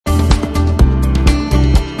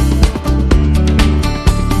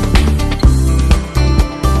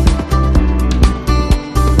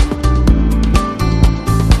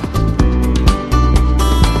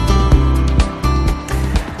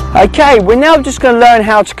Okay, we're now just going to learn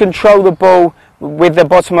how to control the ball with the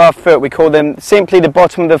bottom of our foot. We call them simply the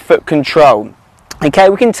bottom of the foot control.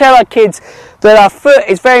 Okay, we can tell our kids that our foot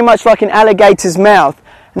is very much like an alligator's mouth,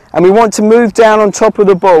 and we want to move down on top of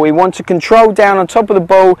the ball. We want to control down on top of the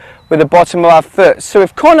ball with the bottom of our foot. So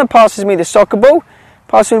if Connor passes me the soccer ball,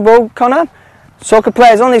 pass me the ball, Connor. Soccer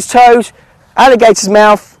player's on his toes, alligator's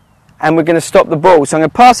mouth, and we're going to stop the ball. So I'm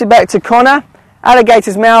going to pass it back to Connor,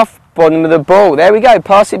 alligator's mouth, bottom of the ball. There we go,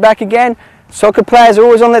 pass it back again. Soccer players are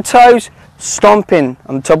always on their toes, stomping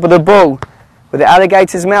on the top of the ball with the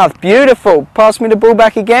alligator's mouth. Beautiful. Pass me the ball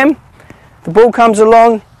back again. The ball comes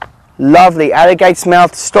along. Lovely. Alligator's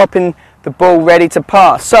mouth, stopping the ball, ready to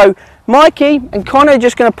pass. So Mikey and Connor are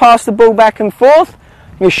just going to pass the ball back and forth.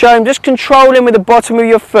 You show him just controlling with the bottom of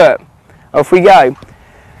your foot. Off we go.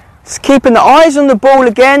 Just keeping the eyes on the ball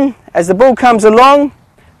again as the ball comes along.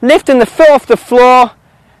 Lifting the foot off the floor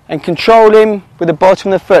and controlling with the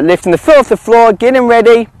bottom of the foot. Lifting the foot off the floor, getting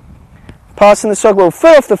ready. Passing the soccer ball,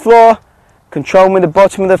 foot off the floor, controlling with the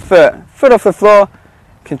bottom of the foot. Foot off the floor,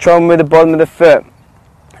 controlling with the bottom of the foot.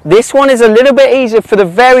 This one is a little bit easier for the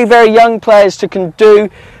very, very young players to control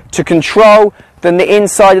than the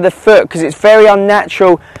inside of the foot, because it's very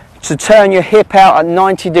unnatural to turn your hip out at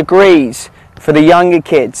 90 degrees for the younger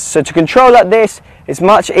kids. So to control like this is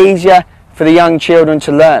much easier for the young children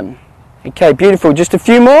to learn. Okay, beautiful. Just a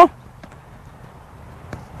few more.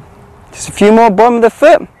 Just a few more, bottom of the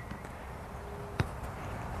foot.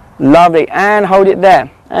 Lovely, and hold it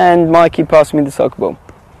there. And Mikey, pass me the soccer ball.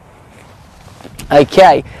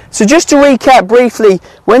 Okay, so just to recap briefly,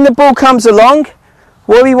 when the ball comes along,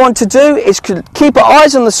 what we want to do is keep our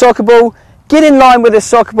eyes on the soccer ball, get in line with the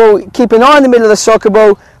soccer ball, keep an eye in the middle of the soccer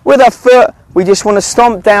ball. With our foot, we just want to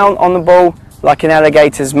stomp down on the ball like an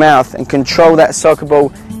alligator's mouth and control that soccer ball,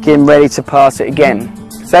 getting ready to pass it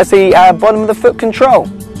again. So that's the bottom of the foot control.